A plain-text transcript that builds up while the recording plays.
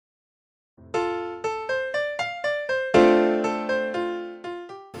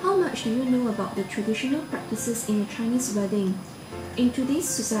much do you know about the traditional practices in a Chinese wedding? In today's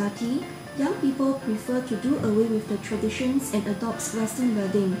society, young people prefer to do away with the traditions and adopt Western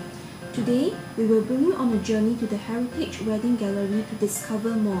wedding. Today, we will bring you on a journey to the Heritage Wedding Gallery to discover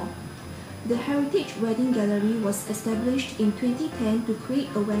more. The Heritage Wedding Gallery was established in 2010 to create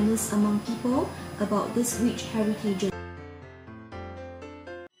awareness among people about this rich heritage.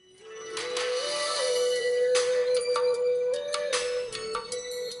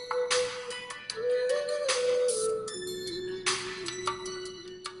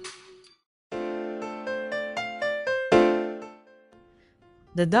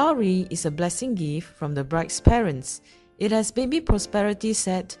 The dowry is a blessing gift from the bride's parents. It has baby prosperity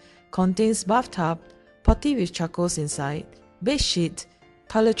set, contains bathtub, potty with charcoals inside, bedsheet,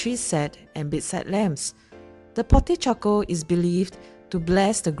 toiletries set, and bedside lamps. The potty charcoal is believed to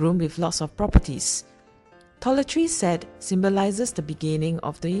bless the groom with lots of properties. Toiletries set symbolizes the beginning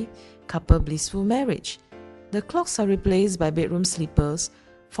of the couple blissful marriage. The clocks are replaced by bedroom sleepers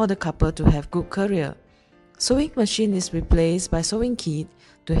for the couple to have good career. Sewing machine is replaced by sewing kit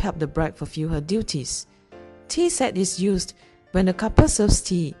to help the bride fulfill her duties. Tea set is used when the couple serves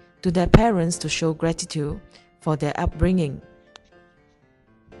tea to their parents to show gratitude for their upbringing.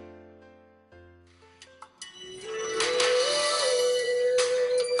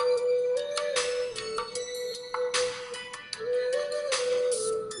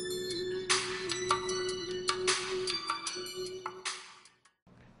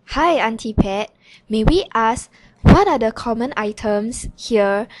 Hi Auntie Pat, may we ask what are the common items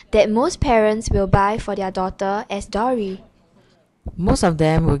here that most parents will buy for their daughter as dowry? Most of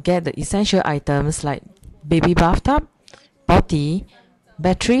them will get the essential items like baby bathtub, potty,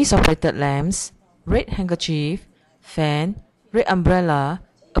 batteries-operated lamps, red handkerchief, fan, red umbrella,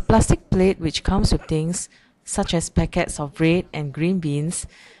 a plastic plate which comes with things such as packets of red and green beans,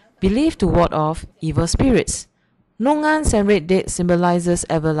 believed to ward off evil spirits. Nongans and red dates symbolizes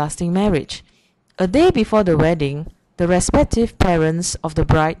everlasting marriage. A day before the wedding, the respective parents of the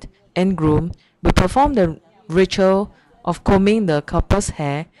bride and groom will perform the ritual of combing the couple's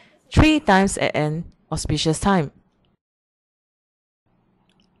hair 3 times at an auspicious time.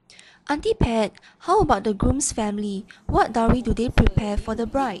 Auntie Pat, how about the groom's family? What dowry do they prepare for the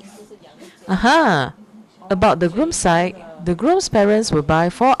bride? Aha! About the groom's side, the groom's parents will buy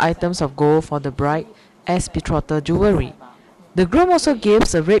 4 items of gold for the bride as betrothal jewelry. The groom also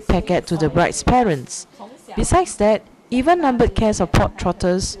gives a red packet to the bride's parents. Besides that, even-numbered cans of pork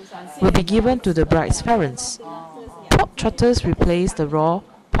trotters will be given to the bride's parents. Pork trotters replace the raw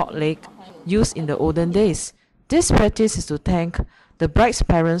pork leg used in the olden days. This practice is to thank the bride's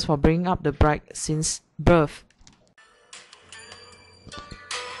parents for bringing up the bride since birth.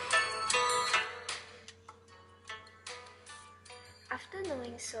 After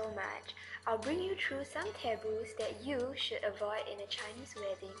knowing so much, I'll bring you through some taboos that you should avoid in a Chinese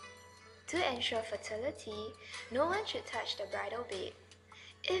wedding. To ensure fertility, no one should touch the bridal bed.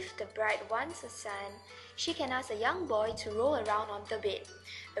 If the bride wants a son, she can ask a young boy to roll around on the bed.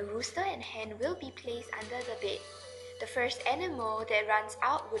 A rooster and hen will be placed under the bed. The first animal that runs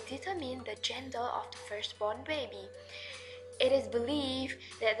out will determine the gender of the firstborn baby. It is believed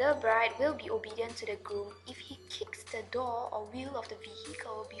that the bride will be obedient to the groom if he kicks the door or wheel of the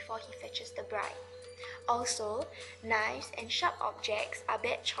vehicle before he fetches the bride. Also, knives and sharp objects are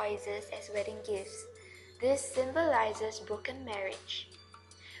bad choices as wedding gifts. This symbolizes broken marriage.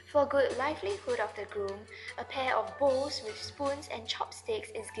 For good livelihood of the groom, a pair of bowls with spoons and chopsticks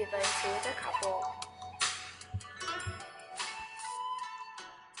is given to the couple.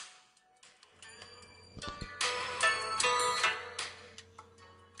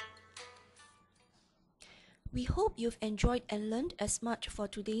 We hope you've enjoyed and learned as much for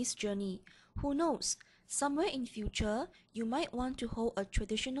today's journey. Who knows, somewhere in future, you might want to hold a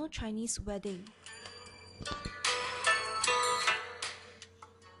traditional Chinese wedding.